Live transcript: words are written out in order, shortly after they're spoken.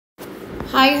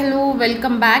Hi, hello,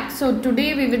 welcome back. So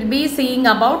today we will be seeing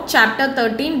about chapter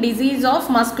 13, disease of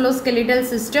musculoskeletal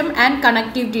system and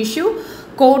connective tissue,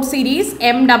 code series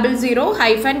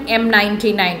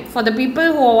M00-M99. For the people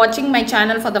who are watching my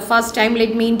channel for the first time,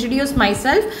 let me introduce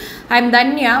myself. I am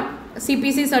Danya,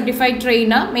 CPC certified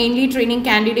trainer, mainly training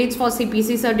candidates for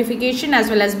CPC certification as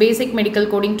well as basic medical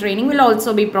coding training will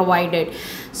also be provided.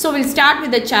 So we'll start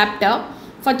with the chapter.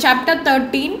 For chapter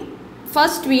 13,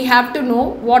 first we have to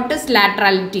know what is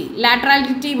laterality.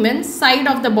 Laterality means side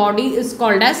of the body is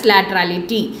called as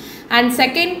laterality. And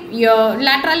second, your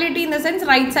laterality in the sense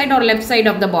right side or left side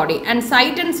of the body. And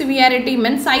site and severity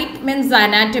means site means the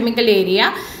anatomical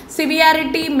area.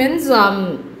 Severity means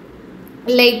the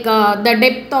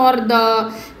depth or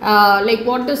the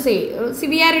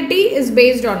severity is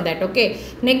based on that. Okay,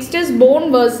 next is bone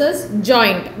versus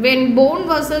joint. When bone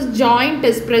versus joint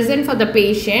is present for the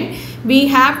patient, we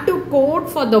have to code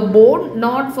for the bone,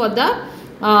 not for the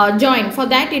joint. For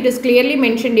that it is clearly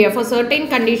mentioned here. For certain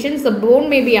conditions the bone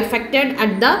may be affected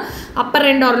at the upper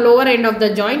end or lower end of the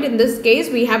joint. In this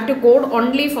case we have to code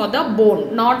only for the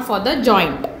bone, not for the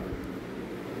joint.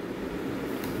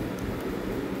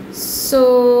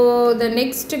 So the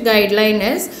next guideline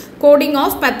is coding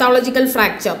of pathological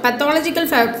fracture. Pathological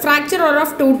fracture are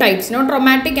of two types,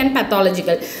 traumatic and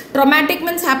pathological. Traumatic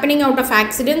means happening out of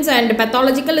accidents, and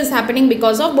pathological is happening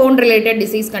because of bone related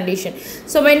disease condition.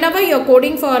 So whenever you are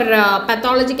coding for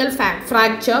pathological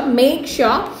fracture, make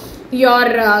sure you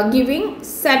are giving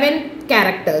 7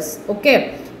 characters.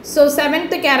 Okay. So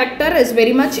 7th character is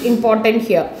very much important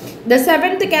here. The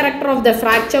 7th character of the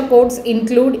fracture codes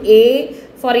include A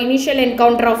for initial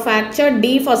encounter of fracture,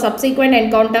 D for subsequent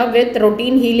encounter with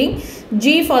routine healing,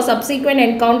 G for subsequent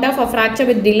encounter for fracture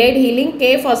with delayed healing,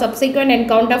 K for subsequent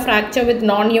encounter fracture with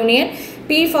non-union,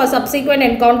 P for subsequent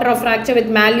encounter of fracture with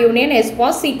malunion, S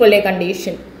for sequelae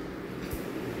condition.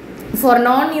 For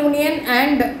non-union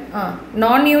and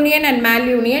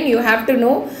malunion, you have to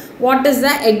know what is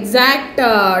the exact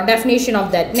definition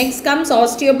of that. Next comes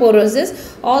osteoporosis.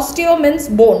 Osteo means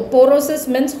bone, porosis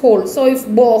means hole. So if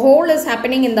hole is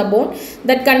happening in the bone,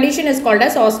 that condition is called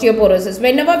as osteoporosis.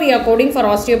 Whenever we are coding for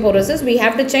osteoporosis, we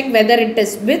have to check whether it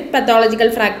is with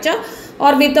pathological fracture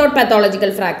or without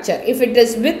pathological fracture. If it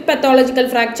is with pathological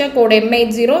fracture, code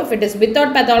M80. If it is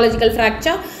without pathological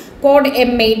fracture, code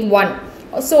M81.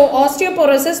 So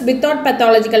osteoporosis without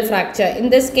pathological fracture. In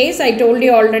this case, I told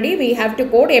you already, we have to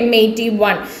code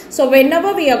M81. So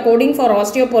whenever we are coding for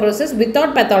osteoporosis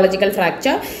without pathological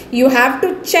fracture, you have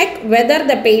to check whether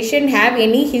the patient have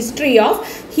any history of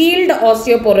healed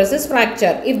osteoporosis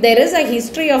fracture. If there is a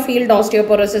history of healed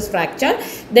osteoporosis fracture,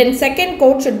 then second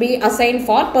code should be assigned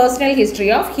for personal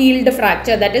history of healed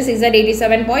fracture, that is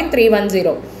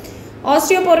Z87.310.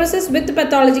 Osteoporosis with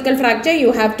pathological fracture,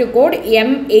 you have to code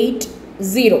M80.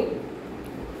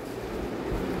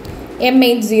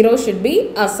 M80 should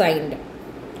be assigned.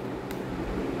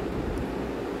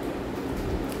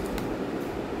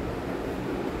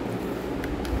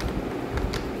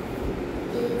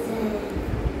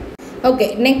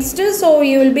 Okay, next, so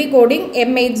you will be coding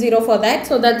M80 for that.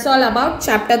 So that's all about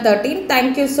chapter 13.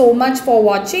 Thank you so much for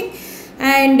watching.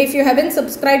 And if you haven't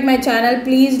subscribed my channel,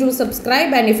 please do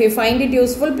subscribe. And if you find it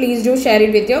useful, please do share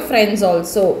it with your friends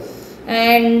also.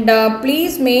 And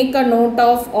please make a note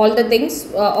of all the things,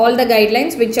 all the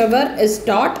guidelines whichever is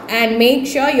taught, and make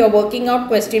sure you're working out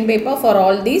question paper for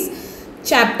all these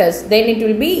chapters. Then it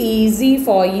will be easy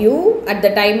for you at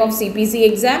the time of CPC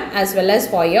exam as well as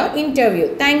for your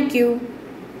interview. Thank you.